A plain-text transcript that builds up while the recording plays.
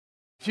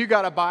If you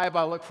got a Bible,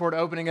 I look forward to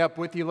opening up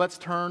with you. Let's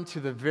turn to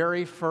the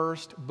very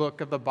first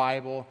book of the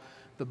Bible,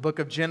 the book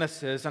of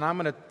Genesis. And I'm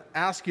going to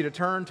ask you to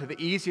turn to the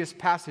easiest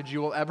passage you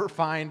will ever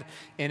find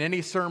in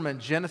any sermon,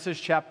 Genesis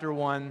chapter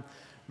 1,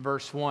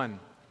 verse 1.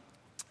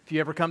 If you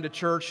ever come to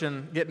church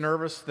and get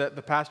nervous that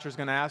the pastor is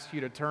going to ask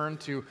you to turn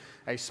to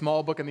a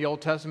small book in the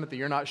Old Testament that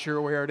you're not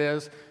sure where it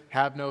is,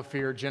 have no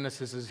fear.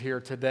 Genesis is here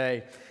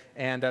today.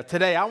 And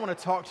today I want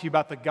to talk to you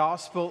about the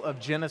Gospel of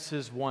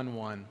Genesis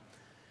 1:1.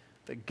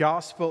 The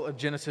Gospel of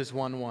Genesis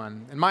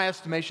 1:1. In my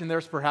estimation,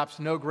 there's perhaps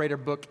no greater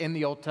book in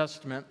the Old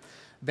Testament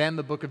than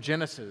the book of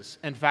Genesis.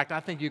 In fact,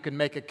 I think you can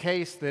make a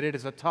case that it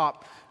is a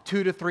top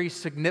 2 to 3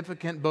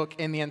 significant book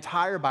in the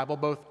entire Bible,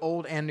 both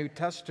Old and New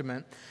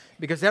Testament,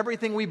 because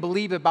everything we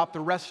believe about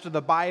the rest of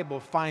the Bible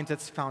finds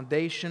its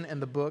foundation in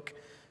the book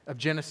of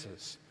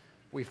Genesis.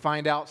 We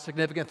find out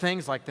significant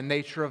things like the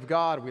nature of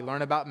God. We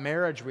learn about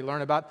marriage. We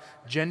learn about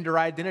gender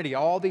identity.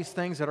 All these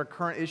things that are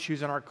current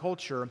issues in our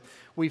culture,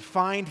 we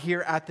find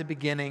here at the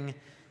beginning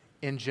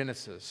in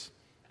Genesis.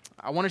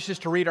 I want us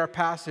just to read our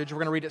passage. We're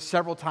going to read it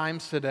several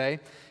times today,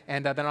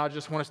 and then I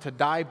just want us to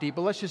dive deep.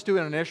 But let's just do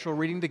an initial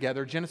reading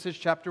together. Genesis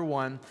chapter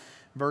 1,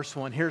 verse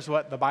 1. Here's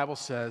what the Bible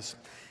says.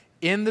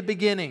 In the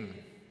beginning,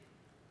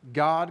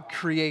 God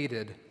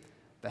created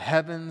the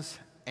heavens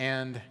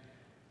and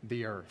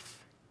the earth.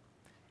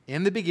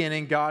 In the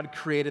beginning, God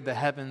created the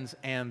heavens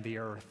and the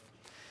earth.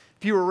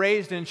 If you were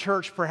raised in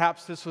church,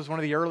 perhaps this was one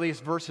of the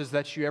earliest verses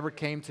that you ever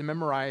came to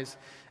memorize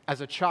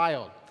as a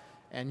child.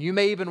 And you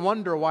may even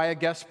wonder why a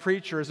guest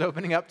preacher is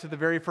opening up to the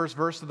very first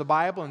verse of the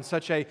Bible in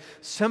such a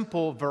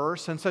simple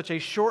verse and such a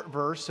short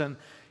verse. And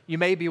you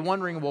may be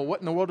wondering, well, what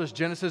in the world does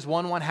Genesis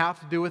 1:1 have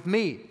to do with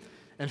me?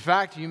 In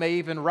fact, you may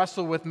even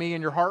wrestle with me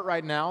in your heart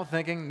right now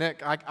thinking,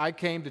 Nick, I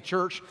came to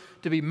church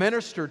to be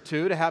ministered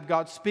to have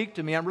God speak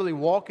to me. I'm really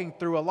walking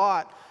through a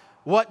lot.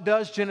 What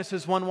does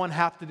Genesis 1:1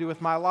 have to do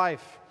with my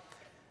life?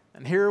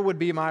 And here would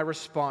be my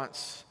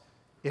response.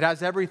 It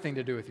has everything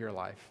to do with your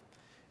life.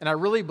 And I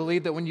really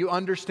believe that when you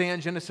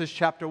understand Genesis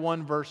chapter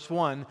 1, verse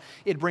 1,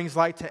 it brings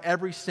light to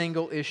every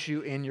single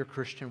issue in your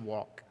Christian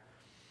walk.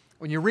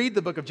 When you read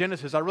the book of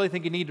Genesis, I really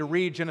think you need to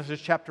read Genesis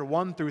chapter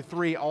 1 through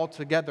 3 all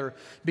together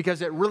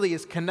because it really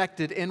is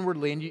connected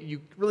inwardly and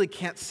you really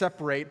can't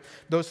separate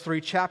those 3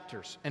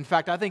 chapters. In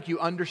fact, I think you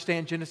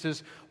understand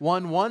Genesis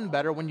 1:1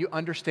 better when you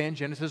understand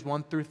Genesis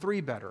 1 through 3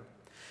 better.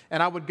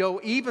 And I would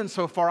go even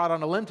so far out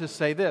on a limb to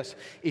say this.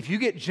 If you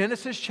get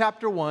Genesis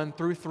chapter 1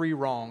 through 3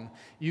 wrong,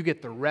 you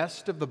get the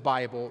rest of the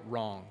Bible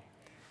wrong.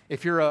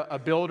 If you're a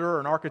builder or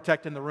an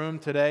architect in the room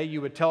today, you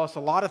would tell us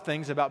a lot of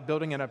things about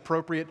building an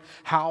appropriate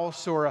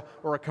house or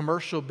a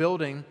commercial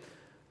building.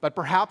 But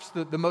perhaps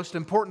the most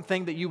important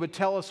thing that you would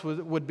tell us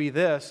would be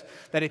this,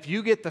 that if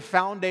you get the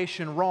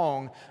foundation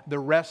wrong, the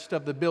rest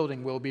of the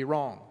building will be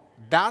wrong.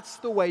 That's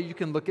the way you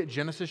can look at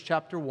Genesis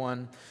chapter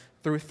 1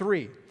 through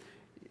 3.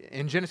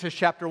 In Genesis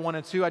chapter 1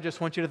 and 2, I just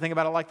want you to think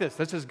about it like this.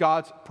 This is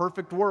God's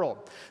perfect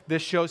world.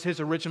 This shows His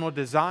original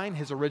design,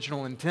 His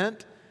original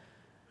intent,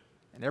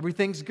 and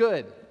everything's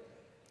good.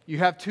 You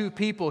have 2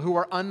 people who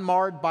are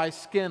unmarred by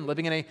sin,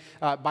 living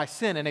by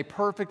sin in a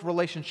perfect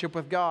relationship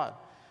with God.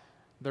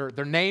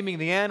 They're naming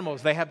the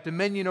animals. They have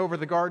dominion over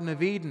the Garden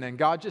of Eden. And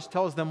God just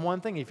tells them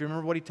one thing. If you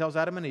remember what He tells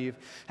Adam and Eve,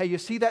 hey, you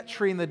see that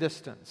tree in the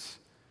distance?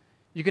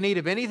 You can eat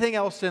of anything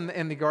else in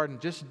the garden.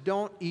 Just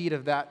don't eat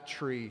of that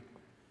tree.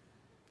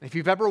 If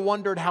you've ever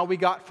wondered how we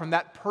got from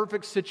that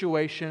perfect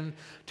situation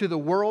to the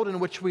world in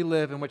which we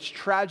live, in which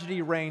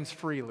tragedy reigns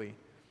freely,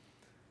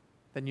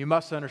 then you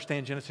must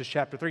understand Genesis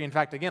chapter 3. In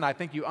fact, again, I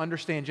think you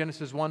understand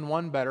Genesis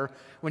 1:1 better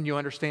when you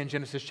understand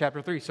Genesis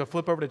chapter 3. So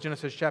flip over to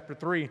Genesis chapter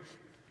 3.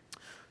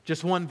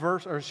 Just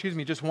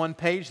one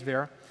page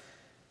there.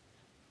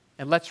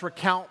 And let's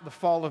recount the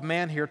fall of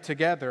man here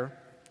together.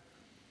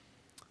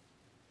 It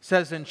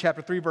says in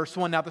chapter 3, verse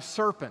 1, now the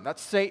serpent,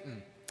 that's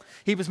Satan,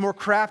 he was more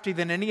crafty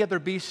than any other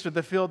beast of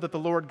the field that the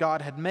Lord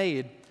God had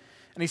made.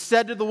 And he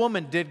said to the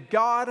woman, did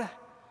God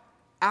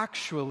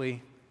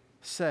actually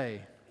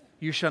say,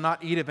 you shall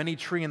not eat of any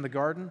tree in the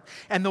garden?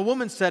 And the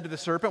woman said to the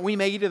serpent, we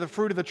may eat of the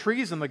fruit of the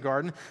trees in the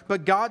garden,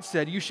 but God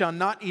said, you shall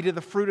not eat of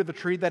the fruit of the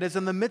tree that is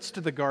in the midst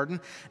of the garden,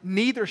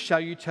 neither shall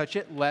you touch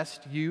it,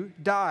 lest you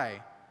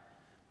die.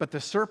 But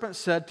the serpent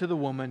said to the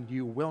woman,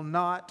 you will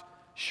not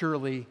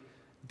surely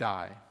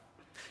die.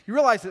 You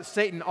realize that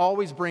Satan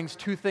always brings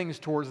 2 things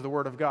towards the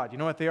Word of God. You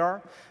know what they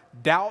are?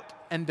 Doubt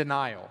and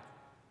denial.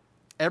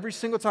 Every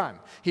single time.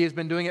 He has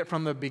been doing it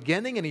from the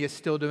beginning, and he is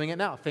still doing it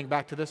now. Think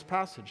back to this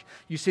passage.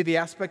 You see the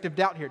aspect of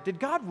doubt here. Did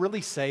God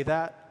really say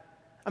that?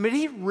 I mean, did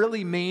He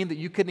really mean that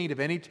you couldn't eat of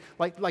any,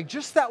 like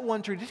just that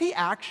one tree? Did He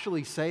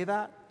actually say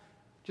that?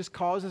 Just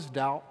causes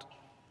doubt.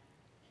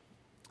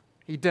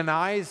 He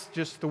denies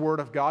just the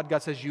Word of God.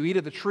 God says, you eat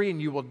of the tree and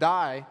you will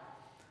die.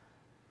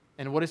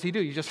 And what does He do?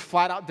 He just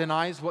flat out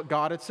denies what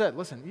God had said.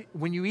 Listen,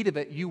 when you eat of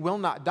it, you will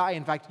not die.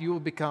 In fact, you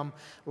will become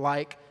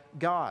like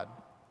God.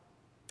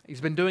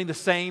 He's been doing the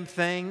same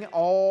thing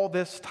all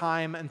this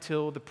time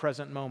until the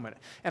present moment.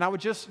 And I would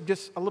just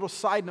a little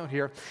side note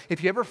here.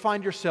 If you ever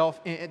find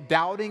yourself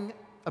doubting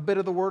a bit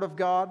of the Word of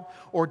God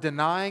or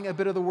denying a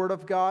bit of the Word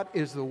of God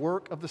is the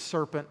work of the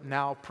serpent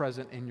now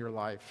present in your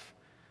life.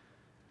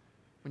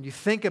 When you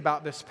think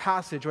about this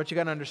passage, what you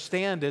got to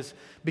understand is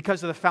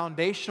because of the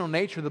foundational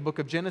nature of the book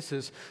of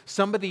Genesis,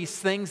 some of these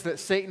things that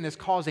Satan is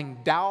causing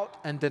doubt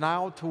and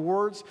denial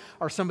towards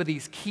are some of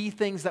these key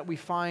things that we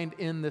find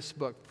in this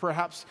book.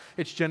 Perhaps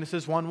it's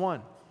Genesis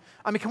 1:1.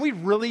 I mean, can we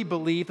really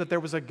believe that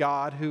there was a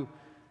God who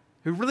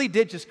really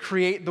did just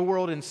create the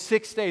world in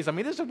 6 days? I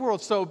mean, this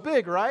world's so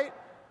big, right?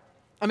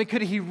 I mean,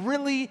 could he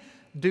really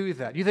do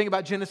that? You think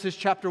about Genesis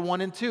chapter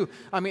 1 and 2.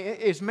 I mean,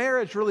 is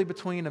marriage really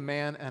between a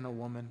man and a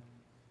woman?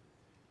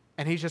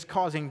 And he's just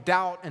causing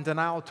doubt and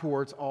denial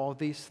towards all of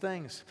these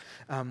things.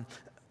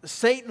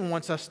 Satan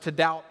wants us to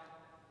doubt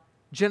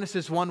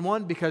Genesis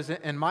 1:1 because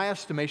in my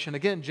estimation,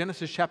 again,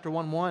 Genesis chapter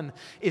 1:1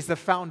 is the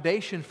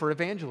foundation for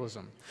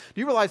evangelism.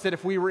 Do you realize that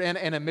if we were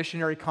in a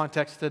missionary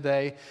context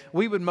today,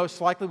 we would most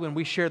likely, when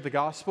we shared the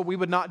gospel, we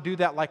would not do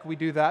that like we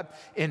do that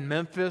in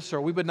Memphis, or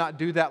we would not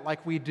do that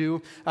like we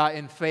do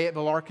in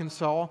Fayetteville,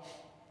 Arkansas.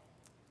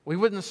 We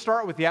wouldn't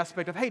start with the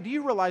aspect of, hey, do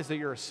you realize that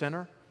you're a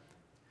sinner?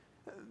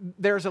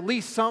 There's at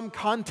least some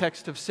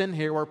context of sin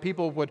here where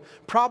people would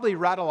probably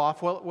rattle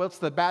off, well, it's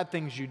the bad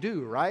things you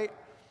do, right?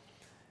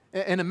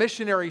 In a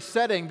missionary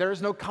setting, there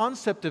is no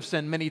concept of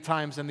sin many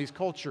times in these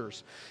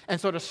cultures. And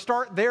so to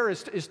start there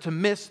is to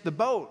miss the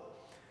boat.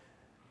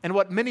 And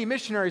what many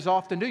missionaries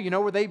often do, you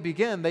know where they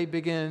begin? They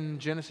begin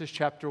Genesis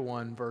chapter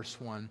 1, verse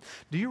 1.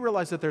 Do you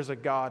realize that there's a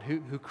God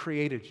who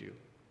created you,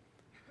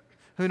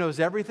 who knows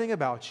everything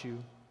about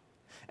you,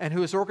 and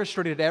who has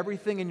orchestrated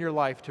everything in your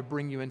life to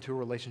bring you into a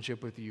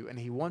relationship with you, and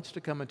he wants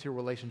to come into a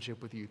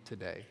relationship with you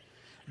today?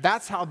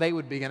 That's how they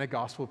would begin a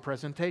gospel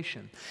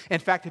presentation. In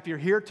fact, if you're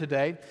here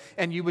today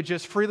and you would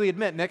just freely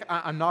admit, Nick,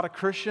 I'm not a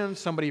Christian,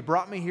 somebody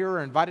brought me here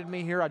or invited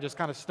me here, I just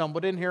kind of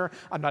stumbled in here,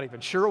 I'm not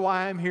even sure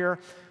why I'm here.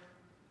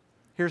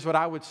 Here's what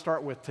I would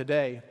start with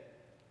today.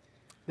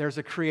 There's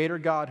a creator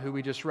God who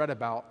we just read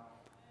about,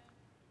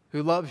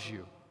 who loves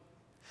you,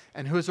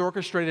 and who has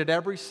orchestrated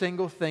every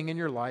single thing in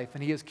your life,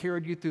 and he has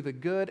carried you through the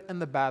good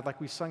and the bad, like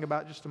we sung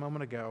about just a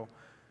moment ago,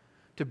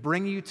 to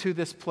bring you to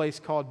this place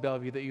called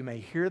Bellevue, that you may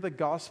hear the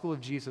gospel of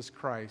Jesus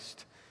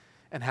Christ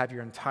and have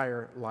your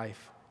entire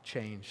life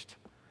changed.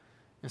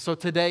 And so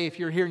today, if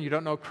you're here and you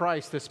don't know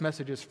Christ, this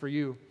message is for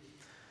you.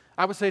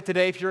 I would say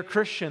today, if you're a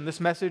Christian, this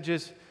message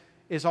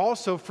is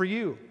also for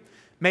you.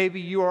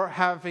 Maybe you are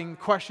having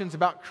questions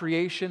about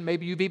creation.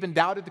 Maybe you've even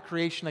doubted the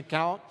creation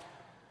account.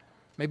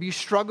 Maybe you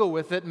struggle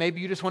with it. Maybe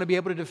you just want to be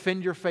able to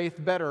defend your faith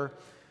better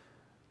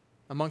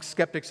amongst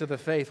skeptics of the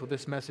faith. Well,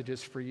 this message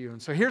is for you.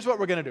 And so here's what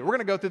we're going to do. We're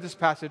going to go through this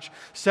passage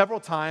several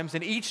times,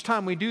 and each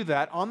time we do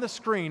that, on the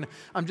screen,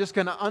 I'm just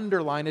going to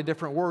underline a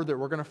different word that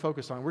we're going to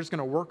focus on. We're just going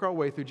to work our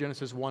way through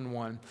Genesis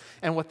 1:1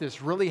 and what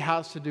this really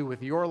has to do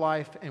with your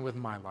life and with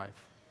my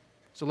life.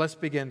 So let's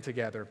begin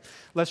together.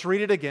 Let's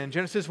read it again.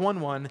 Genesis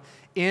 1:1,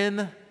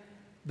 in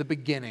the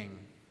beginning.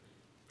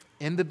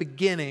 In the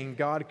beginning,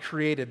 God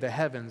created the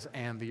heavens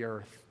and the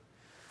earth.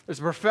 There's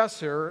a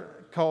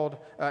professor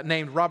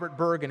named Robert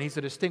Berg, and he's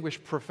a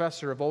distinguished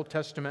professor of Old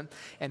Testament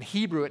and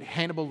Hebrew at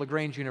Hannibal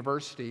LaGrange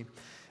University.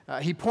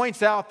 He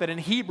points out that in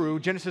Hebrew,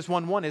 Genesis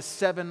 1:1 is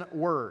 7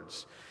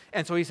 words.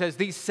 And so he says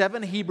these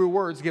 7 Hebrew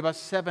words give us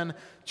 7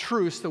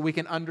 truths that we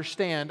can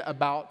understand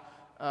about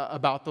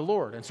the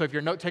Lord. And so if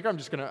you're a note taker, I'm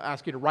just going to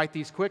ask you to write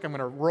these quick. I'm going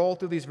to roll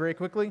through these very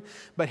quickly.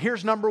 But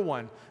here's number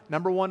 1.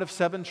 Number 1 of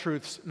 7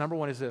 truths. Number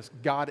 1 is this: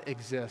 God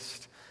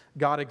exists.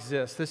 God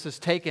exists. This is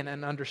taken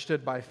and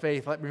understood by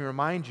faith. Let me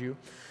remind you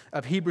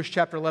of Hebrews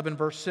chapter 11,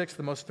 verse 6,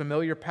 the most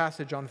familiar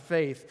passage on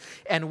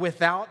faith. And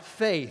without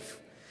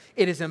faith,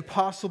 it is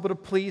impossible to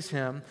please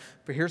him.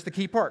 For here's the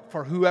key part: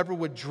 for whoever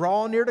would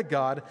draw near to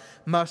God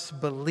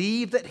must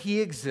believe that he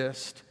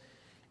exists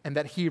and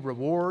that he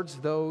rewards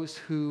those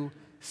who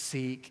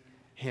seek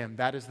him.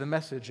 That is the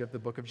message of the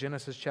book of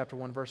Genesis, chapter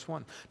 1, verse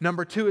 1.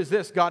 Number 2 is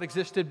this: God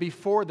existed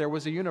before there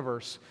was a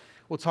universe.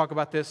 We'll talk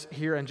about this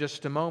here in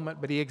just a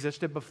moment, but he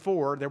existed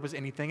before there was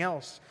anything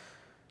else.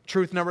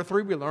 Truth number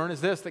 3 we learn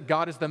is this: that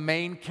God is the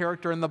main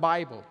character in the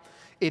Bible.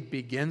 It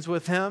begins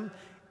with him.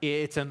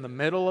 It's in the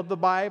middle of the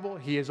Bible.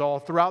 He is all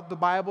throughout the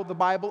Bible. The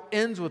Bible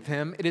ends with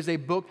him. It is a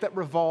book that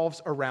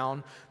revolves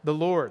around the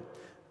Lord.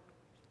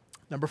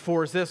 Number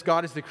 4 is this: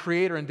 God is the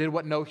creator and did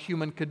what no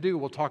human could do.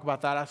 We'll talk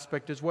about that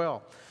aspect as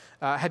well.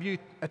 Have you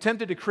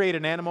attempted to create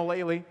an animal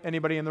lately?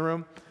 Anybody in the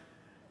room?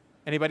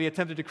 Anybody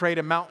attempted to create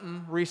a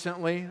mountain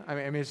recently?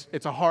 I mean,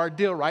 it's a hard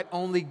deal, right?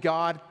 Only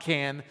God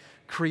can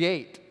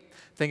create.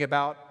 Think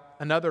about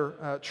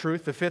another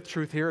truth. The 5th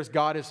truth here is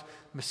God is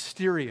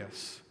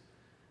mysterious.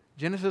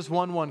 Genesis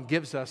 1:1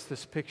 gives us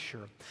this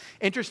picture.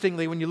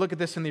 Interestingly, when you look at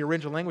this in the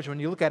original language, when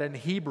you look at it in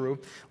Hebrew,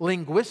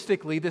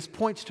 linguistically, this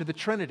points to the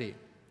Trinity.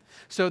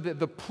 So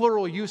the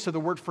plural use of the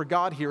word for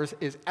God here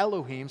is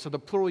Elohim. So the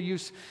plural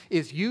use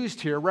is used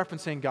here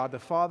referencing God the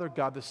Father,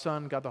 God the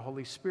Son, God the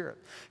Holy Spirit.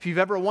 If you've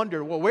ever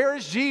wondered, well, where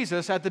is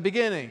Jesus at the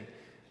beginning?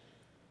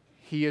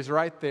 He is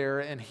right there,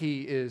 and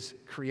he is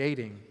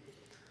creating.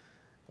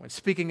 When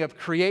speaking of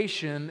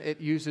creation, it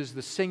uses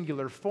the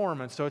singular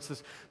form. And so it's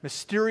this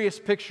mysterious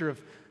picture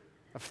of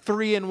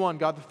three in one.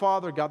 God the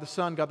Father, God the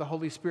Son, God the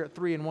Holy Spirit,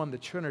 three in one. The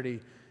Trinity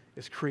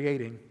is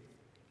creating.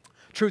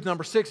 Truth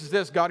number 6 is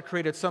this: God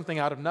created something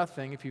out of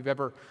nothing. If you've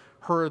ever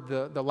heard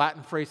the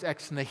Latin phrase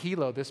ex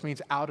nihilo, this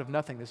means out of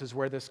nothing. This is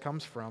where this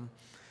comes from.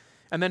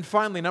 And then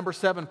finally, number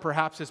 7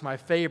 perhaps is my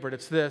favorite.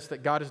 It's this: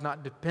 that God is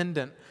not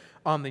dependent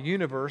on the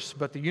universe,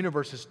 but the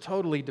universe is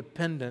totally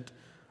dependent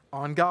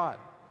on God.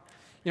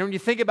 You know, when you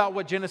think about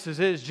what Genesis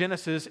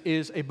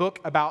is a book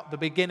about the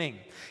beginning.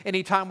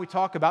 Anytime we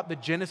talk about the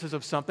genesis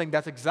of something,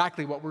 that's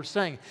exactly what we're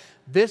saying.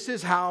 This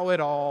is how it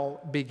all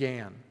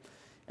began.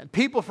 And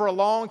people for a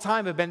long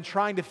time have been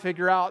trying to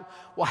figure out,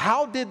 well,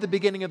 how did the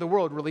beginning of the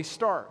world really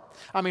start?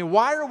 I mean,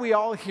 why are we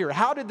all here?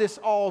 How did this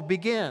all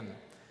begin?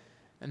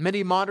 And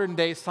many modern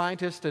day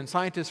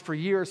scientists for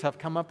years have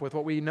come up with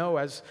what we know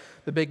as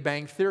the Big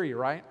Bang Theory,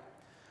 right?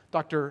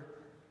 Dr.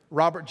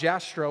 Robert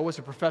Jastrow was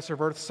a professor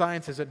of earth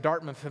sciences at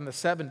Dartmouth in the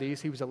 70s.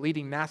 He was a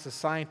leading NASA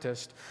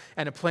scientist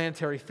and a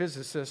planetary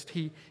physicist.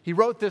 He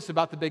wrote this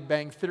about the Big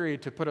Bang Theory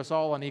to put us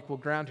all on equal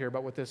ground here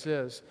about what this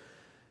is.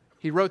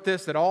 He wrote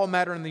this: that all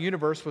matter in the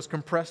universe was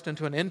compressed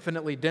into an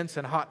infinitely dense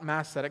and hot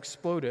mass that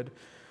exploded.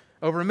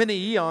 Over many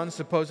eons,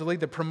 supposedly,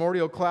 the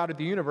primordial cloud of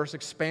the universe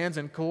expands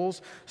and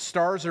cools.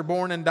 Stars are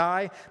born and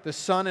die. The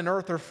sun and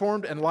earth are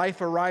formed, and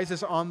life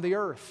arises on the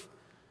earth.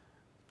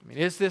 I mean,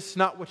 is this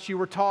not what you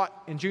were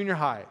taught in junior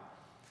high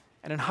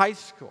and in high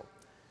school?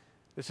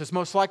 This is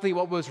most likely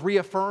what was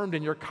reaffirmed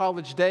in your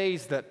college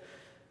days,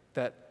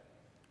 that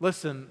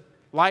listen,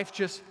 life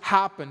just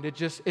happened. It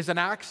just is an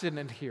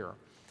accident here.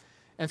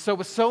 And so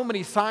with so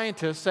many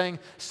scientists saying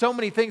so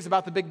many things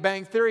about the Big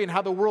Bang Theory and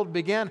how the world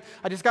began,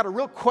 I just got a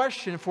real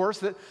question for us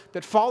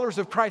that followers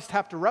of Christ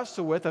have to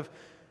wrestle with: of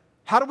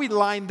how do we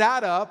line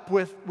that up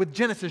with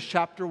Genesis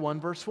chapter 1,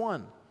 verse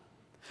 1?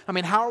 I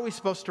mean, how are we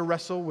supposed to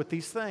wrestle with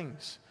these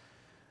things?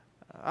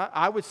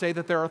 I would say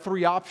that there are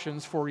 3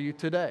 options for you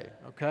today,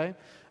 okay?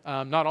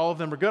 Not all of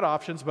them are good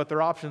options, but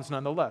they're options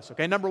nonetheless,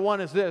 okay? Number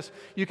 1 is this: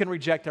 you can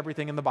reject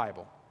everything in the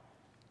Bible.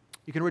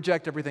 You can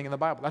reject everything in the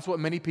Bible. That's what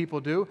many people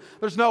do.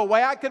 There's no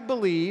way I could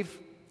believe,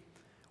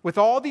 with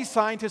all these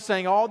scientists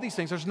saying all these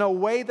things, there's no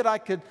way that I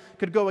could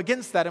go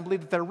against that and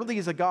believe that there really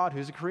is a God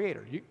who's a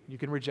creator. You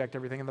can reject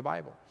everything in the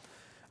Bible.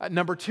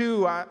 Number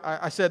 2,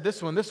 I said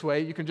this one this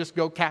way: you can just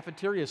go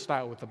cafeteria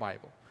style with the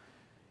Bible.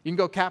 You can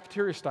go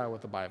cafeteria style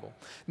with the Bible.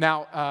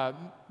 Now,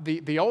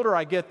 the older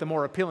I get, the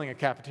more appealing a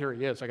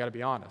cafeteria is, I got to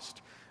be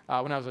honest.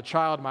 When I was a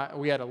child,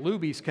 we had a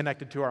Luby's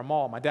connected to our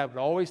mall. My dad would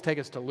always take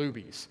us to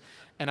Luby's.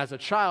 And as a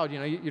child, you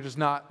know, you're just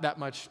not that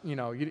much, you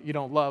know, you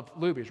don't love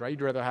Luby's, right?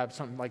 You'd rather have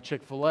something like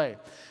Chick-fil-A.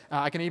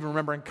 I can even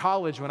remember in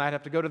college when I'd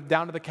have to go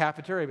down to the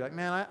cafeteria, be like,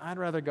 man, I'd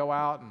rather go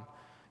out and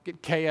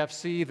get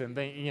KFC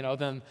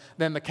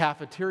than the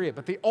cafeteria.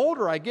 But the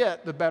older I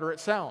get, the better it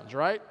sounds,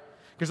 right?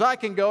 Because I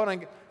can go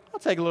and I'll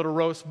take a little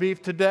roast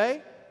beef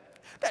today.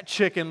 That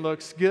chicken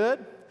looks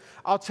good.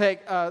 I'll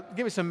take,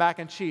 give me some mac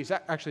and cheese.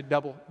 Actually,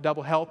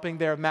 double helping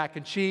there of mac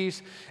and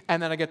cheese.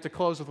 And then I get to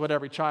close with what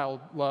every child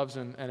loves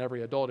and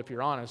every adult, if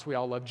you're honest. We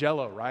all love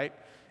Jell-O, right?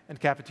 And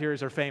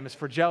cafeterias are famous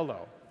for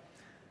Jell-O.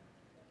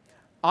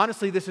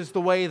 Honestly, this is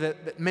the way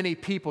that many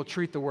people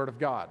treat the Word of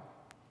God.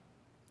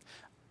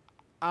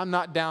 I'm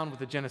not down with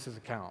the Genesis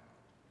account.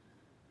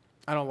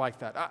 I don't like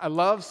that. I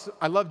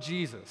love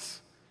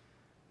Jesus.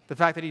 The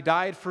fact that He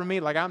died for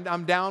me, like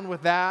I'm down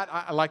with that.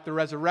 I like the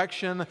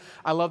resurrection.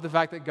 I love the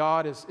fact that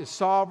God is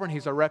sovereign.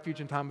 He's a refuge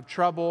in time of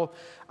trouble.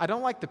 I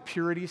don't like the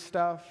purity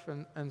stuff,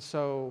 and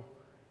so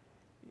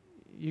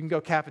you can go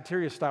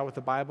cafeteria style with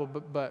the Bible,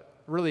 but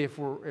really, if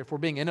we're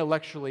being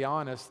intellectually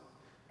honest,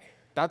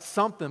 that's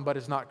something, but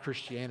it's not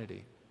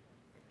Christianity.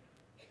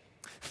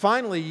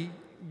 Finally,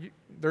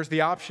 there's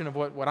the option of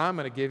what I'm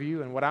going to give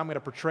you and what I'm going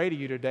to portray to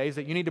you today is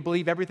that you need to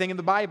believe everything in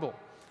the Bible.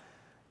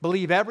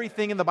 Believe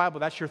everything in the Bible.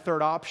 That's your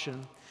third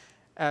option.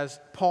 As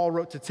Paul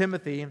wrote to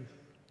Timothy,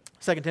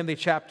 2 Timothy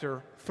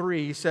chapter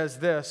 3, he says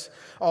this: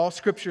 all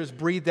Scripture is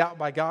breathed out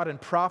by God and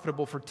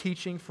profitable for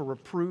teaching, for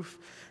reproof,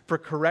 for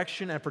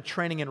correction, and for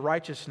training in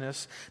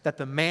righteousness, that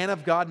the man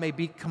of God may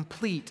be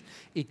complete,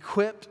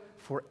 equipped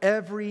for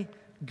every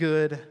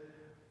good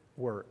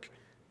work.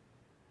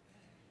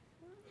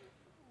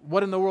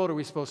 What in the world are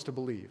we supposed to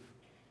believe?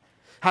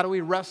 How do we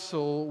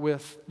wrestle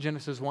with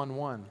Genesis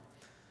 1:1?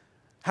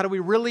 How do we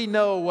really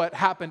know what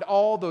happened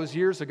all those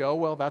years ago?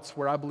 Well, that's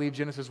where I believe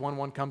Genesis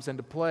 1:1 comes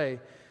into play.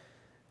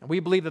 And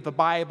we believe that the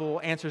Bible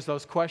answers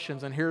those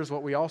questions, and here's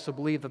what we also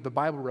believe, that the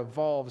Bible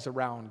revolves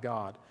around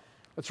God.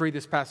 Let's read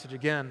this passage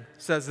again.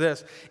 It says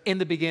this: in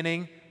the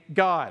beginning,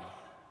 God.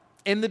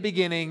 In the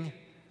beginning,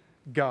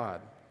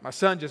 God. My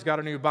son just got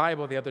a new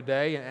Bible the other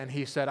day, and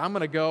he said, I'm going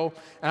to go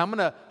and I'm going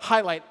to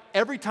highlight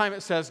every time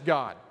it says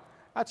God.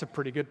 That's a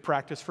pretty good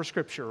practice for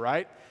Scripture,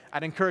 right?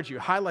 I'd encourage you,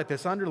 highlight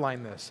this,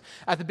 underline this.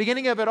 At the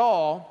beginning of it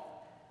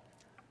all,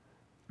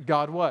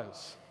 God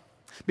was.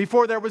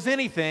 Before there was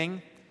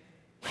anything,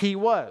 He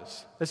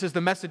was. This is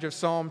the message of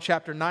Psalm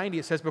chapter 90.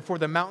 It says, before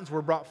the mountains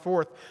were brought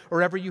forth,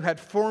 or ever you had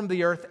formed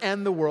the earth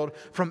and the world,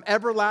 from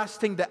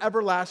everlasting to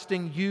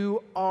everlasting,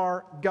 you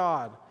are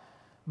God.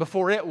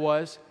 Before it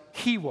was,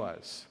 He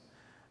was.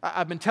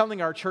 I've been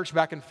telling our church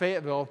back in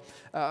Fayetteville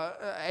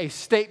a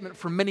statement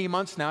for many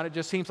months now, and it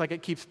just seems like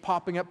it keeps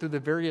popping up through the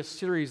various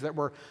series that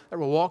we're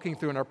walking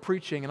through in our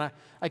preaching. And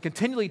I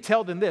continually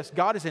tell them this: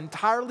 God is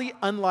entirely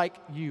unlike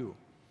you.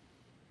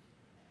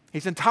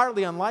 He's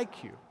entirely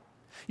unlike you.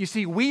 You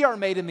see, we are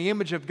made in the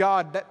image of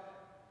God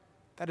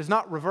that is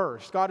not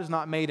reversed. God is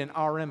not made in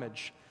our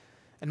image.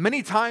 And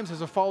many times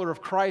as a follower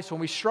of Christ, when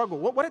we struggle,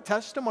 what a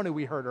testimony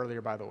we heard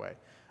earlier, by the way,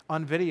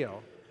 on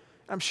video.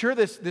 I'm sure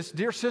this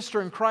dear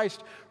sister in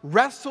Christ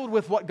wrestled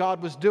with what God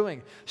was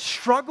doing,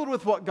 struggled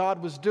with what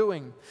God was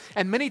doing.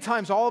 And many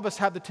times all of us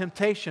have the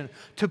temptation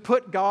to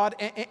put God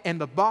in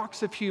the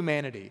box of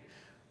humanity.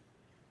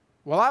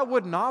 Well, I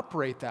wouldn't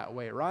operate that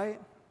way,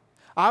 right?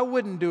 I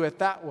wouldn't do it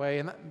that way.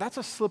 And that's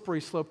a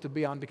slippery slope to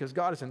be on because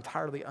God is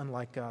entirely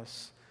unlike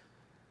us.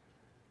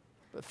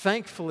 But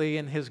thankfully,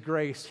 in His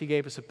grace, He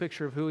gave us a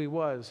picture of who He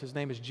was. His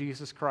name is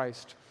Jesus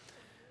Christ,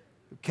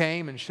 who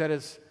came and shed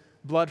His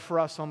blood for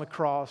us on the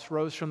cross,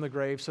 rose from the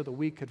grave so that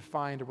we could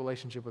find a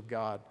relationship with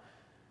God.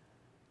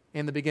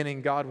 In the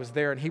beginning, God was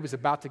there and He was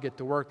about to get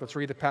to work. Let's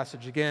read the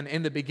passage again.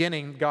 In the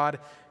beginning, God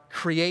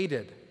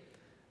created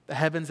the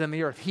heavens and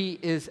the earth. He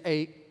is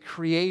a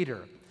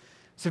creator.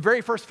 It's the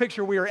very first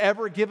picture we are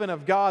ever given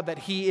of God, that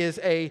He is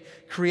a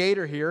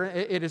creator here.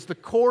 It is the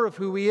core of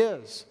who He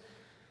is.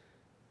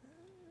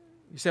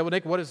 You say, well,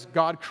 Nick, what does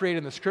God create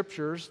in the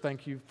Scriptures?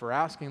 Thank you for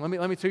asking. Let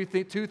me tell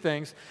you two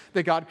things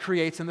that God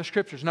creates in the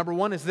Scriptures. Number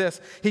one is this: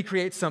 He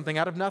creates something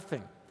out of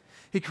nothing.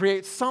 He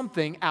creates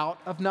something out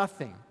of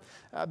nothing.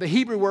 The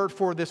Hebrew word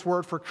for this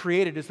word for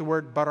created is the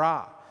word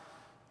bara.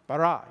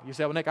 Bara. You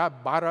say, well, Nick, I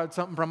borrowed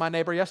something from my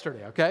neighbor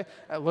yesterday, okay?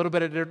 A little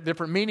bit of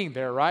different meaning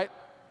there, right?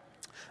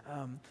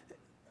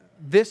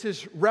 This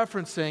is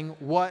referencing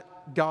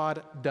what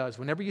God does.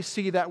 Whenever you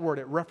see that word,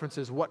 it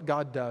references what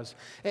God does.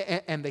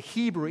 And the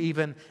Hebrew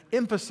even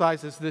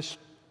emphasizes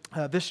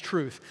this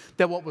truth,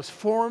 that what was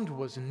formed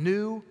was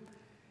new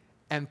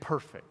and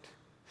perfect.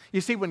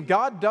 You see, when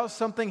God does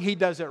something, He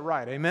does it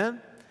right.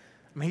 Amen?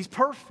 I mean, He's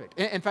perfect.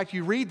 In fact,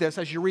 you read this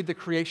as you read the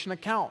creation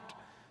account.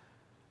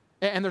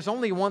 And there's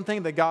only one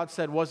thing that God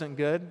said wasn't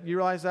good. You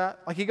realize that?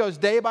 Like, He goes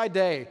day by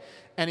day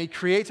and He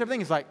creates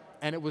everything. He's like,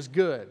 and it was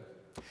good.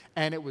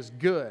 And it was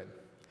good.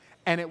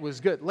 And it was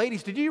good.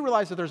 Ladies, did you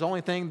realize that there's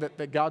only thing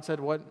that God said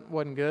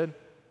wasn't good?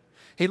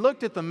 He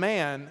looked at the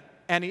man,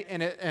 and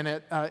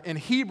in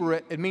Hebrew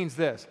it means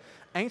this: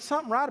 ain't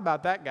something right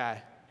about that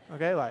guy.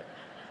 Okay, like,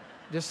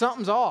 just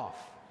something's off.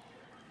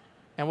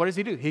 And what does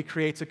He do? He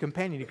creates a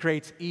companion. He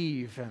creates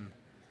Eve, and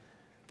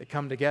they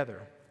come together.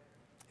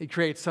 He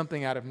creates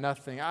something out of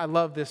nothing. I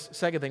love this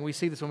second thing. We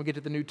see this when we get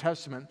to the New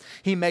Testament.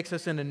 He makes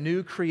us into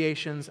new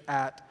creations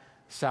at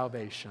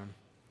salvation.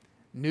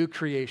 New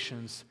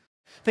creations.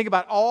 Think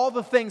about all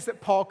the things that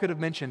Paul could have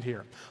mentioned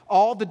here.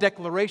 All the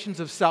declarations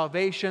of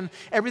salvation,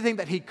 everything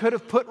that he could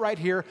have put right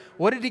here.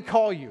 What did he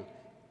call you?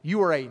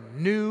 You are a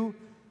new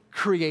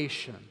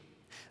creation.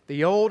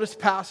 The old has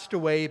passed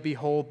away,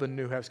 behold, the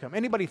new has come.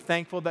 Anybody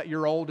thankful that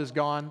your old is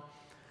gone?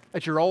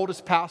 That your old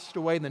has passed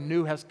away and the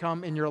new has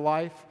come in your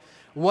life?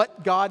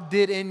 What God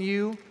did in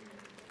you,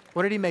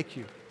 what did He make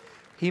you?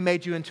 He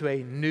made you into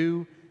a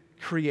new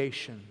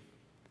creation.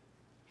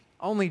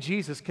 Only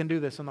Jesus can do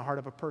this in the heart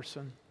of a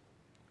person.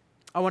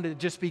 I wanted to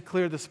just be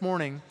clear this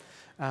morning.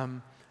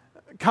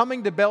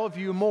 Coming to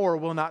Bellevue more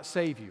will not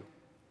save you.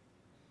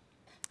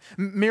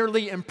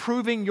 Merely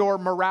improving your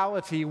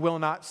morality will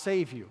not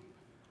save you.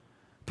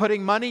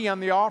 Putting money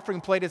on the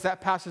offering plate as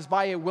that passes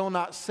by, it will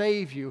not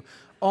save you.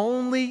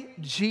 Only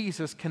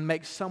Jesus can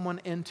make someone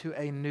into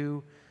a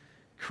new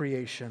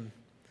creation.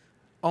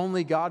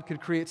 Only God could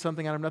create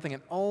something out of nothing,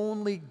 and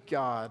only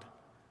God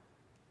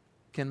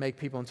can make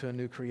people into a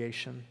new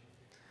creation.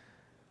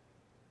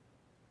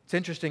 It's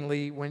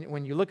interestingly,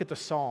 when you look at the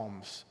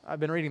Psalms, I've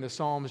been reading the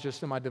Psalms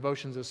just in my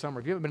devotions this summer.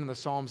 If you haven't been in the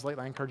Psalms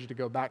lately, I encourage you to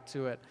go back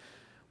to it.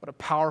 What a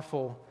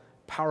powerful,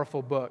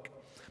 powerful book.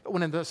 But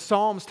when the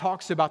Psalms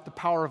talks about the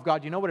power of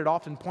God, you know what it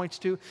often points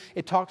to?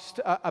 It talks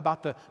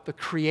about the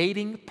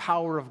creating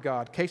power of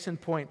God. Case in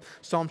point,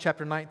 Psalm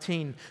chapter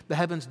 19, the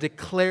heavens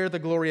declare the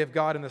glory of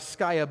God, and the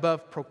sky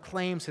above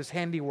proclaims His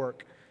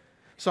handiwork.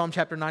 Psalm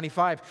chapter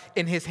 95,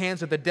 in His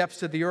hands are the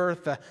depths of the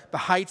earth, the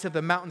heights of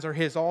the mountains are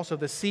His also,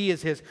 the sea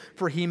is His,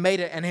 for He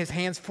made it, and His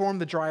hands formed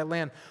the dry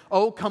land.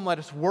 Oh, come, let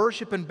us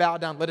worship and bow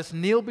down. Let us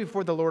kneel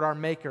before the Lord our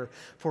Maker,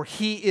 for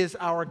He is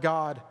our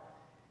God,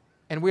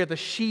 and we are the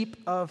sheep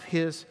of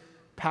His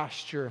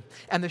pasture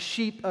and the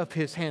sheep of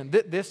His hand.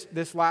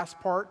 This last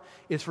part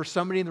is for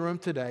somebody in the room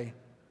today.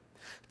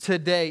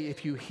 Today,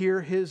 if you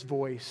hear His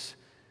voice,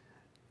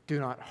 do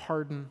not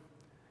harden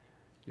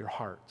your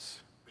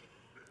hearts.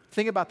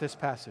 Think about this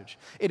passage.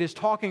 It is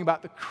talking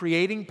about the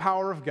creating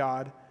power of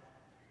God,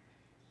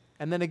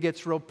 and then it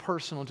gets real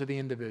personal to the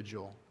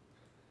individual.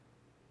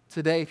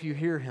 Today, if you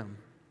hear Him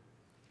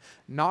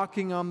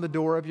knocking on the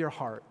door of your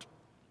heart,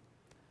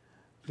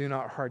 Do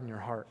not harden your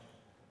heart.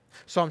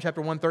 Psalm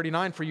chapter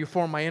 139, for you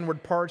formed my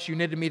inward parts, you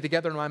knitted me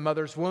together in my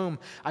mother's womb.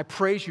 I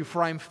praise you,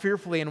 for I am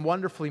fearfully and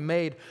wonderfully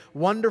made.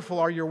 Wonderful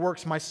are your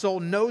works, my soul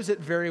knows it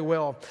very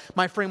well.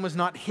 My frame was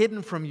not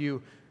hidden from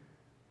you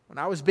when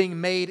I was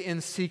being made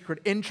in secret,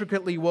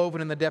 intricately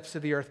woven in the depths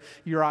of the earth.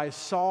 Your eyes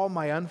saw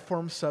my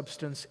unformed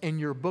substance, in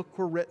your book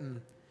were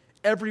written,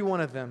 every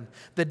one of them,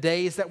 the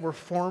days that were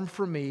formed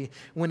for me,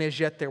 when as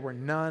yet there were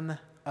none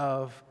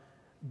of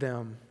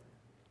them.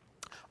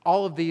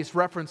 All of these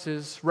reference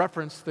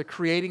the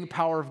creating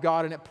power of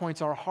God, and it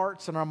points our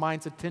hearts and our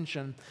minds'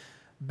 attention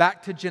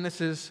back to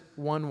Genesis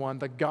 1:1,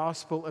 the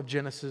gospel of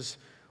Genesis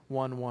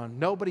 1:1.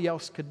 Nobody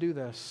else could do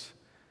this.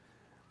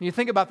 When you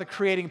think about the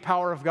creating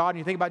power of God, and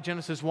you think about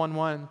Genesis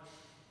 1:1,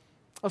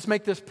 let's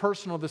make this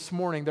personal this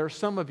morning. There are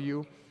some of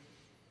you,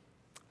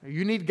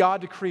 you need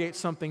God to create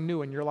something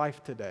new in your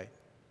life today.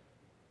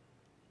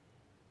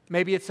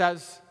 Maybe it's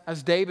as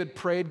David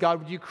prayed, God,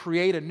 would you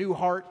create a new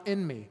heart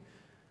in me?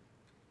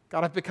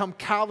 God, I've become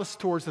callous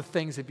towards the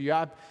things of you.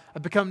 I've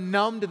become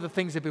numb to the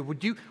things of you.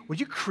 Would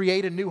you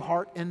create a new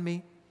heart in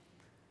me?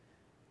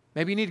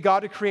 Maybe you need God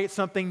to create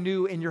something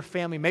new in your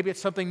family. Maybe it's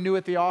something new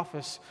at the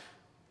office.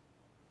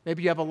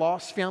 Maybe you have a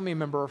lost family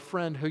member or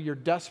friend who you're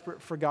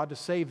desperate for God to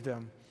save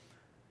them.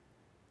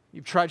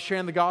 You've tried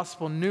sharing the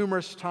gospel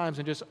numerous times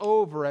and just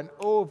over and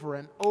over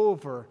and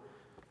over.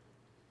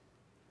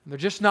 And they're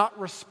just not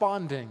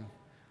responding.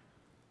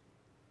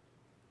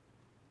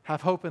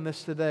 Have hope in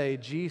this today.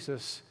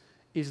 Jesus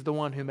is the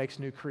one who makes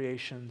new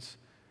creations,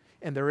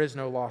 and there is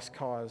no lost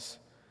cause.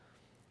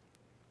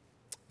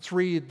 Let's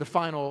read the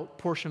final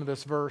portion of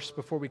this verse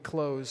before we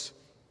close.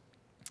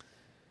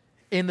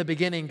 In the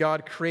beginning,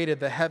 God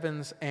created the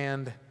heavens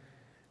and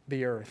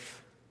the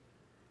earth.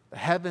 The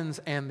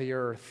heavens and the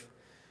earth.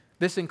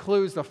 This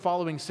includes the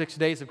following 6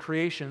 days of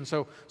creation.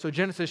 So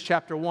Genesis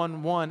chapter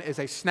 1:1 is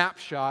a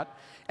snapshot,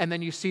 and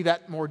then you see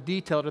that more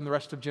detailed in the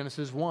rest of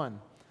Genesis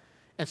 1.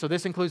 And so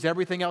this includes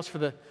everything else for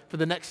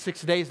the next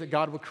 6 days that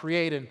God will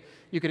create. And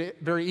you could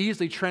very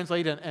easily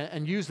translate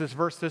and use this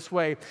verse this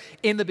way.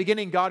 In the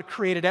beginning, God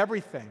created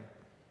everything.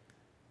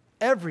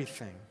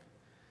 Everything.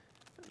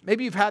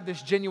 Maybe you've had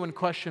this genuine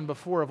question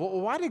before of,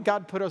 well, why did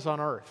God put us on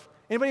earth?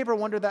 Anybody ever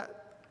wonder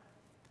that?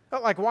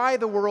 Like, why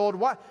the world?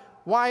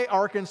 Why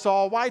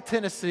Arkansas? Why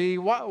Tennessee?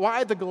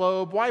 Why the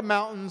globe? Why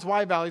mountains?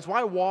 Why valleys?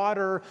 Why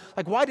water?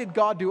 Like, why did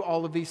God do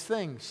all of these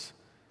things?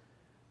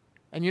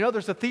 And you know,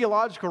 there's a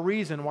theological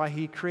reason why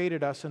He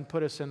created us and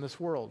put us in this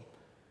world.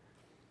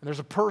 And there's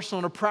a personal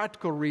and a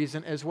practical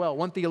reason as well.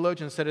 One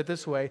theologian said it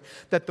this way,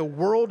 that the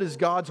world is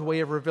God's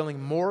way of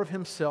revealing more of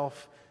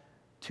Himself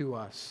to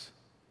us.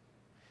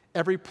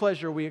 Every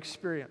pleasure we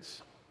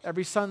experience,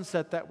 every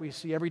sunset that we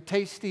see, every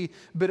tasty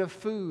bit of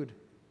food.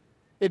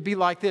 It'd be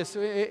like this.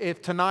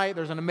 If tonight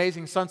there's an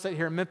amazing sunset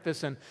here in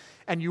Memphis and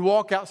you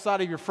walk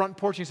outside of your front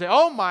porch and you say,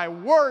 oh my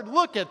word,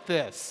 look at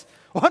this.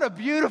 What a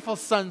beautiful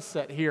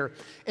sunset here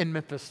in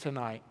Memphis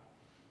tonight.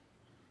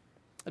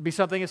 It'd be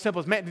something as simple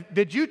as, man,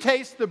 did you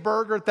taste the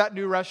burger at that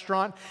new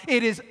restaurant?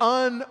 It is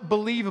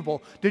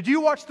unbelievable. Did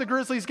you watch the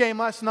Grizzlies game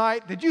last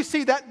night? Did you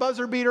see that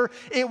buzzer beater?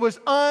 It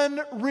was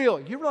unreal.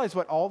 You realize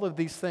what all of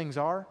these things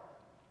are?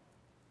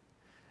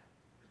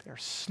 They're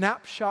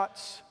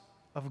snapshots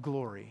of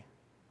glory.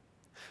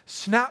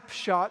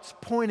 Snapshots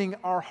pointing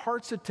our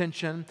heart's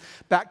attention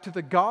back to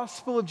the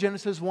gospel of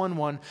Genesis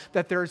 1:1,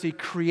 that there is a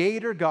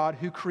creator God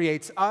who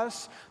creates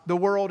us, the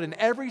world, and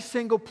every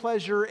single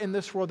pleasure in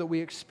this world that we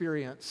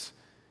experience.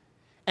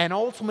 And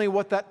ultimately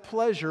what that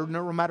pleasure,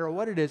 no matter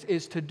what it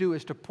is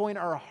to point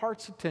our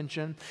heart's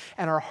attention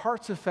and our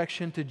heart's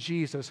affection to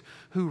Jesus,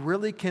 who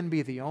really can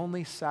be the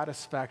only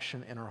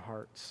satisfaction in our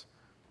hearts.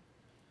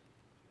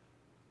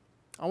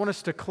 I want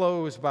us to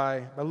close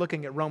by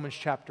looking at Romans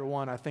chapter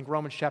 1. I think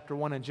Romans chapter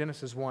 1 and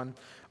Genesis 1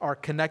 are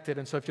connected.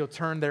 And so if you'll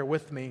turn there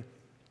with me,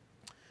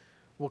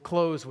 we'll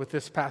close with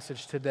this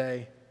passage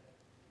today.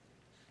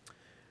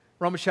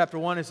 Romans chapter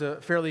 1 is a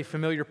fairly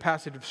familiar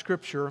passage of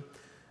Scripture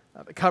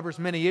that covers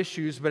many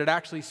issues, but it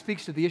actually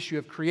speaks to the issue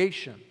of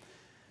creation.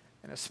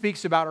 And it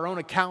speaks about our own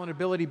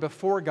accountability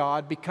before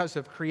God because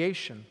of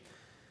creation.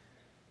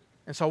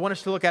 And so I want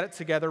us to look at it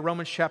together.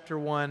 Romans chapter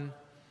 1.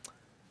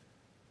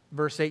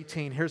 Verse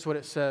 18, here's what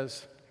it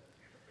says.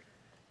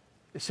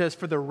 It says,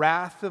 for the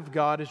wrath of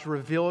God is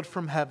revealed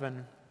from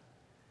heaven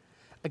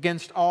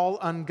against all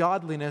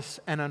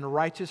ungodliness and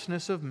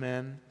unrighteousness of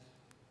men,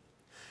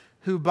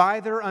 who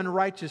by their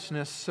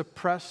unrighteousness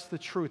suppress the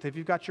truth. If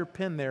you've got your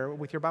pen there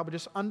with your Bible,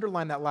 just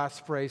underline that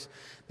last phrase.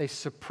 They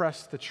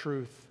suppress the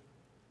truth.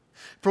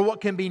 For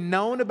what can be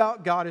known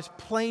about God is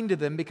plain to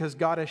them because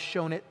God has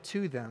shown it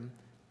to them.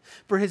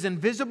 For His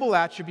invisible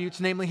attributes,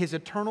 namely His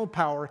eternal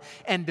power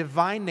and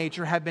divine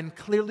nature, have been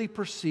clearly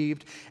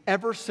perceived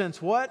ever since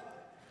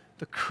what?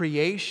 The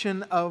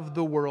creation of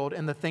the world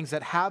and the things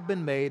that have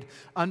been made.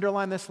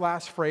 Underline this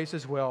last phrase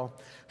as well.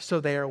 So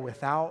they are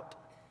without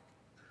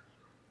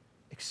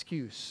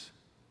excuse.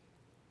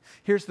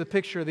 Here's the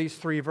picture of these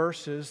three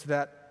verses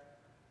that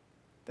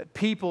That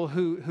people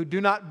who do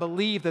not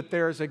believe that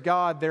there is a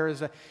God, there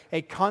is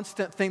a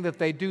constant thing that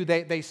they do.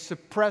 They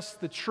suppress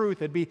the truth.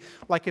 It'd be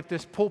like if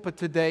this pulpit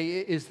today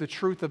is the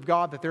truth of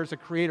God, that there's a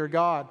creator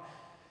God.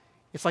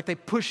 It's like they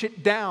push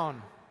it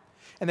down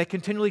and they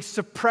continually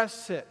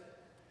suppress it.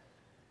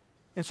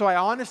 And so I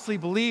honestly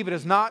believe it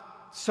is not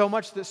so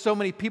much that so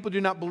many people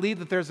do not believe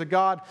that there's a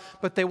God,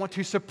 but they want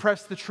to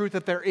suppress the truth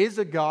that there is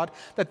a God,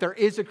 that there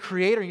is a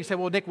creator. And you say,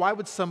 well, Nick, why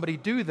would somebody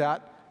do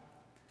that?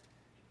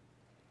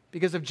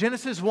 Because if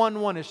Genesis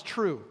 1:1 is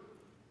true,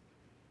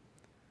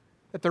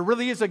 that there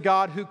really is a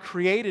God who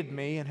created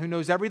me and who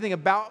knows everything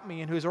about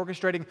me and who is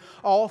orchestrating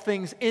all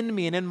things in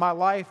me and in my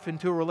life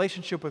into a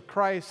relationship with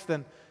Christ,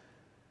 then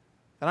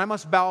I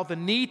must bow the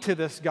knee to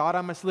this God.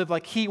 I must live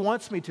like He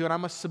wants me to, and I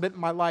must submit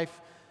my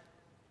life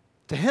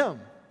to Him.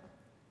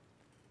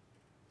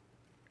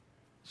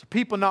 So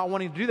people not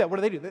wanting to do that, what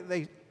do?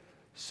 They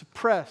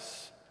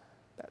suppress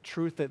that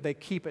truth, that they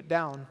keep it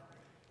down.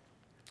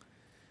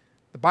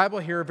 The Bible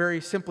here very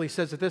simply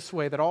says it this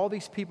way, that all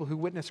these people who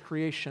witness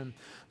creation,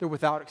 they're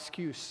without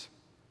excuse.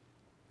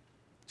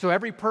 So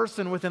every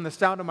person within the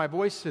sound of my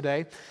voice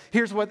today,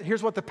 here's what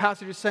the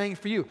passage is saying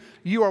for you.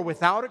 You are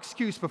without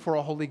excuse before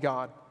a holy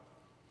God.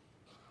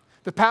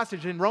 The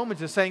passage in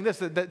Romans is saying this,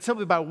 that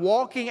simply by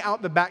walking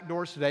out the back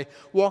doors today,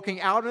 walking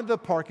out into the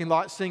parking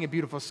lot, seeing a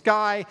beautiful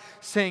sky,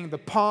 seeing the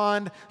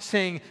pond,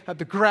 seeing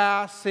the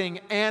grass, seeing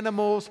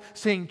animals,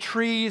 seeing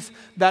trees,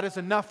 that is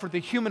enough for the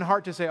human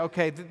heart to say,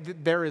 okay,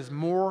 there is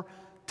more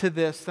to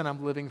this than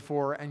I'm living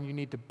for, and you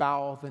need to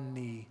bow the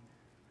knee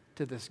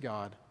to this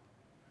God.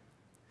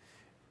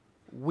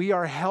 We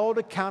are held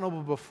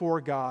accountable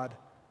before God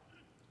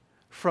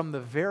from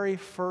the very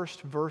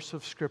first verse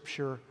of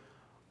Scripture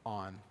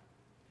on.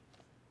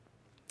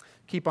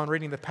 Keep on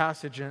reading the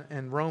passage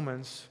in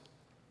Romans.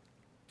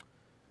 It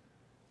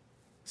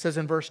says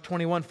in verse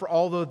 21, for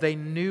although they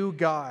knew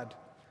God,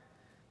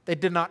 they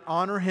did not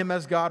honor Him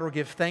as God or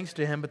give thanks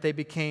to Him, but they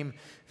became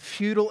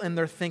futile in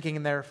their thinking,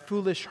 and their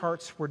foolish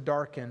hearts were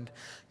darkened.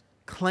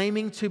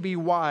 Claiming to be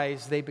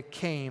wise, they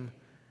became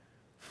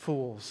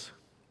fools.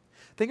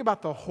 Think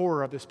about the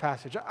horror of this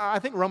passage. I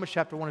think Romans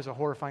chapter 1 is a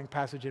horrifying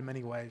passage in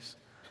many ways.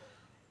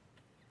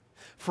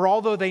 For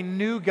although they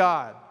knew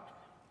God,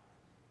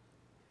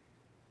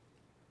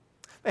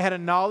 they had a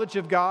knowledge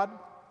of God.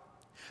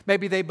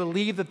 Maybe they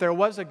believed that there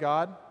was a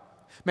God.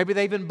 Maybe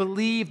they even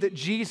believed that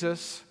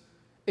Jesus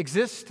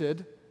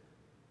existed.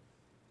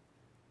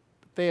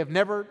 They have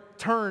never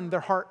turned their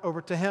heart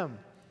over to Him.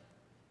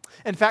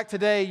 In fact,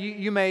 today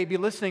you may be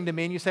listening to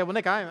me and you say, well,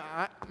 Nick,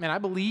 I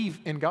believe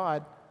in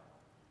God.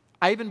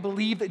 I even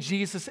believe that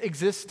Jesus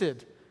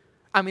existed.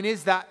 I mean,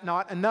 is that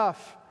not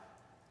enough?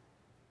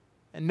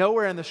 And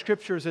nowhere in the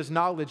Scriptures is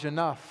knowledge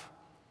enough.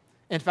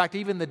 In fact,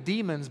 even the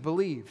demons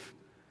believe.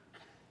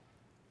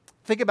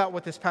 Think about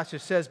what this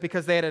passage says,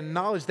 because they had a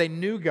knowledge, they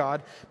knew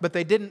God, but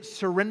they didn't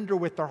surrender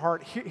with their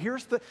heart.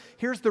 Here's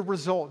the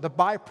result, the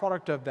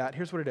byproduct of that.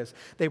 Here's what it is.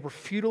 They were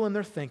futile in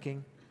their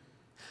thinking,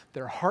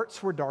 their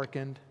hearts were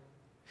darkened,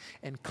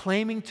 and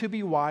claiming to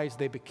be wise,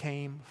 they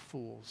became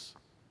fools.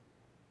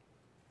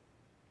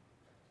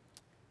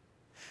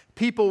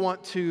 People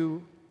want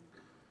to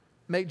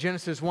make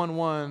Genesis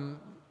 1:1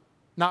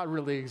 not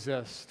really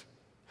exist.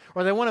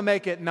 Or they want to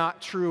make it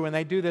not true, and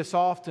they do this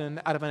often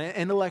out of an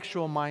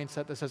intellectual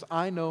mindset that says,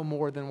 I know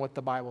more than what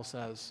the Bible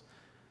says.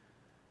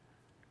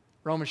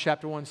 Romans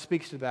chapter 1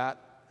 speaks to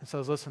that and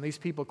says, listen, these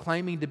people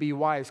claiming to be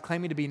wise,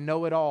 claiming to be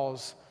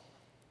know-it-alls,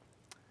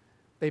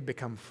 they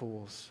become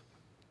fools.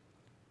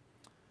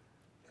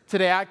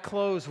 Today, I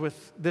close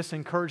with this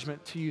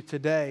encouragement to you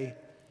today,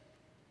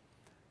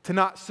 to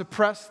not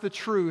suppress the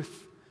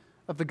truth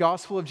of the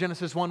gospel of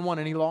Genesis 1:1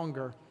 any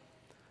longer,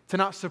 to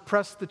not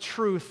suppress the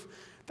truth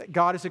that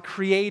God is a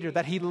creator,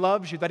 that He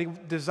loves you, that He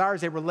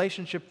desires a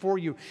relationship for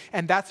you.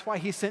 And that's why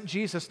He sent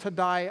Jesus to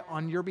die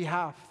on your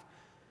behalf.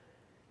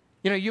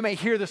 You know, you may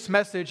hear this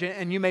message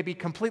and you may be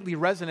completely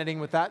resonating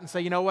with that and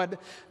say, you know what,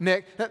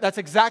 Nick, that's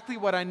exactly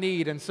what I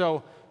need. And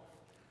so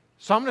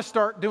I'm going to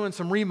start doing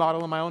some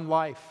remodel in my own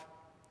life.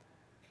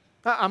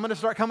 I'm going to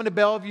start coming to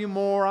Bellevue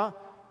more. I'm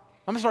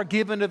going to start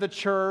giving to the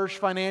church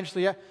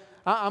financially.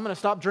 I'm going to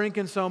stop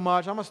drinking so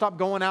much. I'm going to stop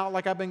going out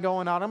like I've been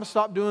going out. I'm going to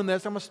stop doing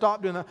this. I'm going to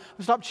stop doing that. I'm going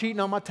to stop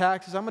cheating on my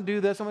taxes. I'm going to do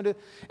this. I'm going to do.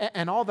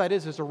 And all that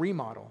is a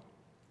remodel.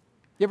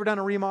 You ever done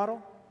a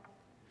remodel?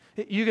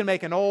 You can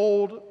make an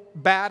old,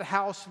 bad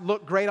house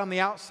look great on the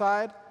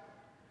outside,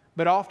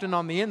 but often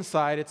on the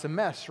inside it's a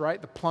mess,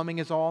 right? The plumbing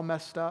is all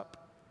messed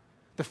up.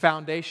 The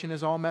foundation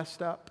is all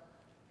messed up.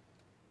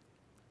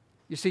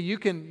 You see, you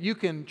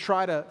can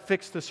try to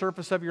fix the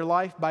surface of your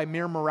life by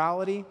mere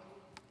morality,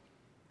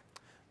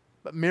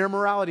 but mere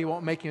morality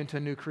won't make you into a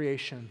new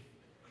creation.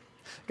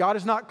 God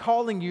is not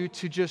calling you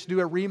to just do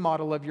a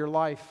remodel of your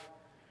life.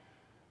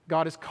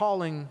 God is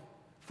calling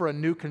for a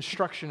new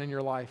construction in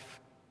your life.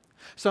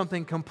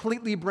 Something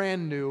completely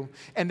brand new.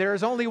 And there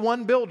is only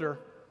one builder.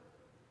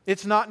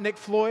 It's not Nick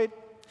Floyd.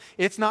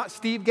 It's not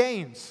Steve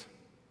Gaines.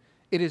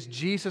 It is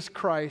Jesus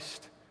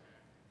Christ.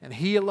 And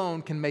He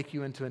alone can make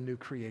you into a new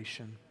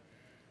creation.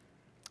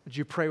 Would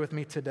you pray with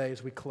me today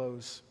as we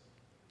close?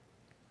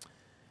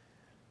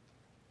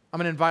 I'm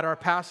going to invite our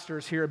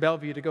pastors here at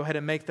Bellevue to go ahead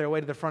and make their way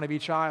to the front of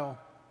each aisle.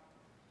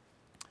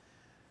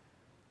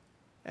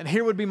 And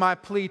here would be my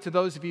plea to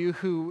those of you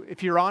who,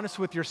 if you're honest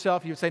with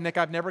yourself, you would say, Nick,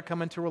 I've never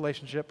come into a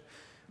relationship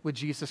with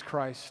Jesus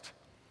Christ.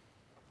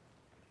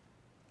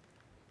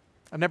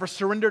 I've never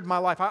surrendered my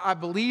life. I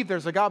believe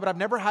there's a God, but I've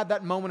never had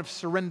that moment of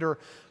surrender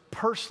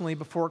personally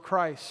before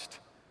Christ.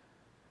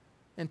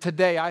 And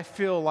today I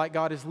feel like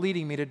God is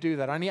leading me to do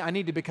that. I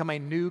need to become a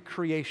new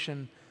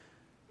creation.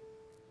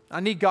 I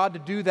need God to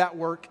do that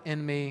work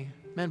in me.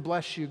 Man,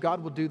 bless you.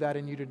 God will do that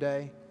in you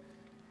today.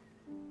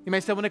 You may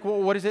say, well, Nick,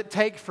 what does it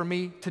take for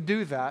me to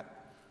do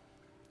that?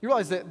 You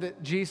realize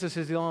that Jesus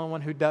is the only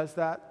one who does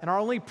that. And our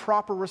only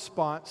proper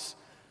response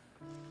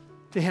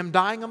to Him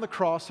dying on the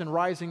cross and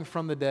rising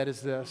from the dead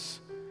is this: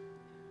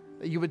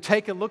 that you would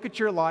take a look at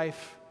your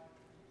life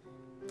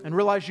and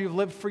realize you've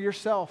lived for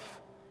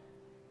yourself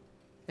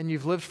and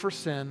you've lived for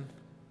sin.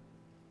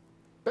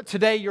 But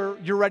today you're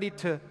ready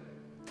to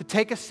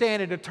take a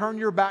stand and to turn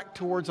your back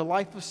towards a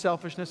life of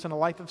selfishness and a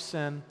life of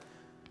sin.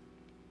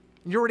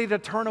 You're ready to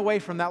turn away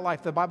from that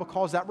life. The Bible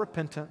calls that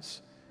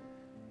repentance.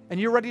 And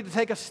you're ready to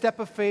take a step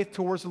of faith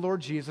towards the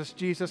Lord Jesus.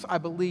 Jesus, I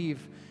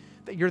believe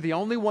that you're the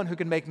only one who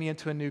can make me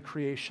into a new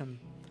creation.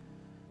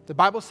 The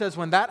Bible says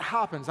when that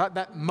happens,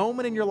 that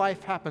moment in your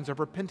life happens of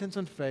repentance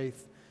and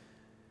faith,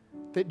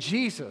 that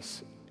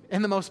Jesus,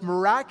 in the most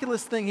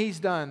miraculous thing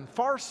He's done,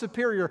 far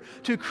superior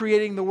to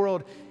creating the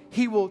world,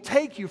 He will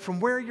take you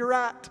from where you're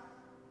at.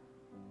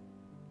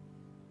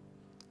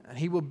 And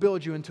He will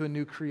build you into a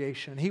new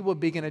creation. He will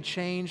begin a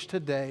change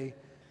today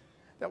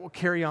that will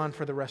carry on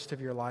for the rest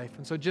of your life.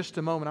 And so just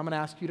a moment, I'm going to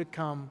ask you to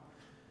come.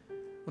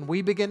 When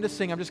we begin to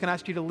sing, I'm just going to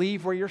ask you to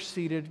leave where you're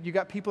seated. You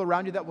got people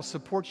around you that will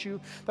support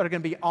you, that are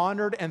going to be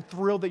honored and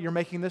thrilled that you're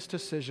making this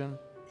decision.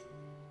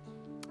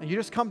 And you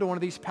just come to one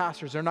of these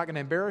pastors. They're not going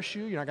to embarrass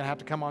you. You're not going to have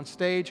to come on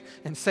stage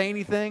and say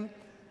anything.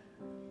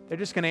 They're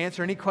just going to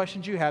answer any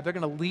questions you have. They're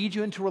going to lead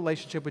you into a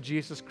relationship with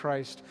Jesus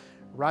Christ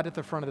right at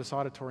the front of this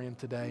auditorium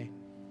today.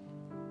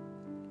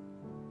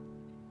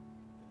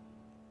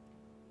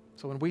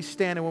 So when we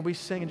stand and when we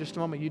sing in just a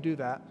moment, you do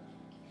that.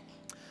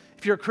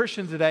 If you're a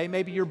Christian today,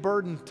 maybe you're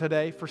burdened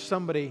today for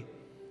somebody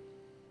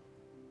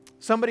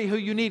who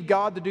you need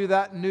God to do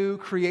that new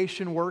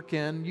creation work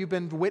in. You've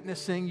been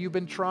witnessing, you've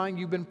been trying,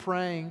 you've been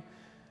praying.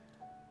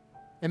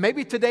 And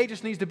maybe today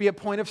just needs to be a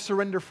point of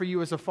surrender for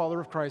you as a follower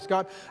of Christ.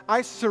 God,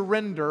 I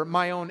surrender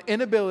my own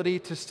inability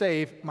to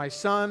save my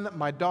son,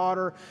 my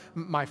daughter,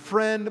 my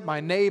friend, my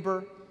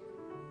neighbor.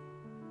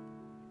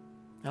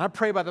 And I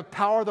pray by the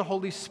power of the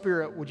Holy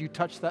Spirit, would you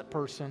touch that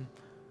person?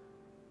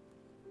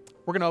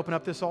 We're going to open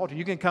up this altar.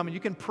 You can come and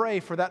you can pray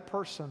for that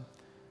person.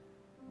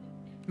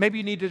 Maybe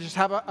you need to just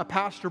have a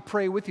pastor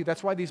pray with you.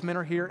 That's why these men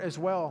are here as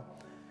well.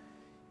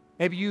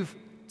 Maybe you've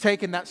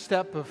taken that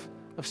step of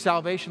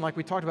salvation like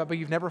we talked about, but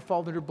you've never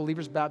followed under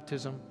believer's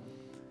baptism.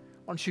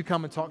 Why don't you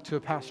come and talk to a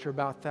pastor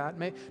about that?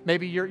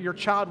 Maybe your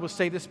child was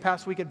saved this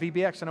past week at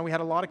VBX. I know we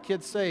had a lot of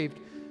kids saved.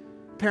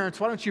 Parents,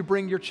 why don't you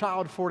bring your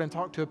child forward and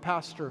talk to a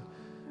pastor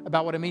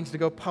about what it means to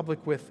go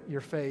public with your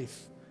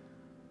faith?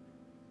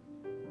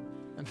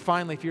 And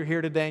finally, if you're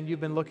here today and you've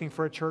been looking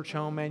for a church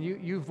home, man,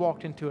 you've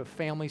walked into a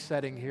family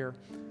setting here.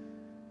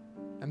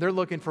 And they're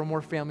looking for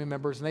more family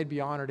members, and they'd be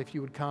honored if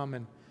you would come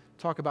and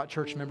talk about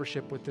church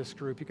membership with this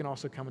group. You can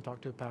also come and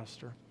talk to a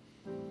pastor.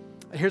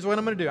 Here's what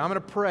I'm going to do. I'm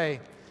going to pray.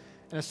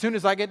 And as soon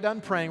as I get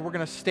done praying, we're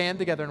going to stand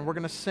together and we're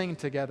going to sing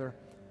together.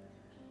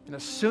 And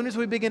as soon as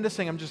we begin to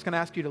sing, I'm just going to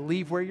ask you to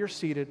leave where you're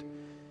seated.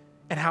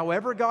 And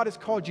however God has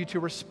called you to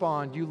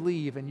respond, you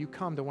leave and you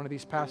come to one of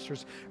these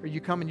pastors, or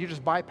you come and you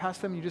just bypass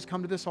them, you just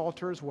come to this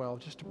altar as well,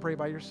 just to pray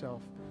by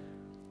yourself.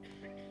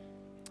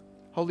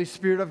 Holy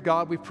Spirit of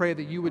God, we pray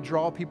that you would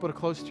draw people to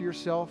close to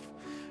yourself.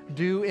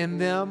 Do in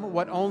them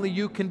what only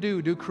you can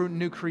do. Do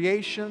new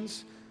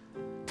creations.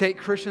 Take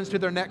Christians to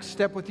their next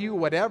step with you,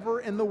 whatever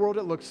in the world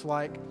it looks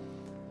like.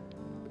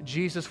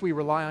 Jesus, we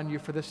rely on you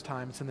for this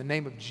time. It's in the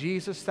name of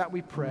Jesus that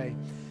we pray.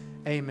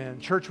 Amen.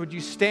 Church, would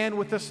you stand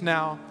with us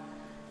now?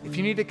 If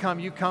you need to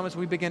come, you come as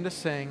we begin to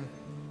sing.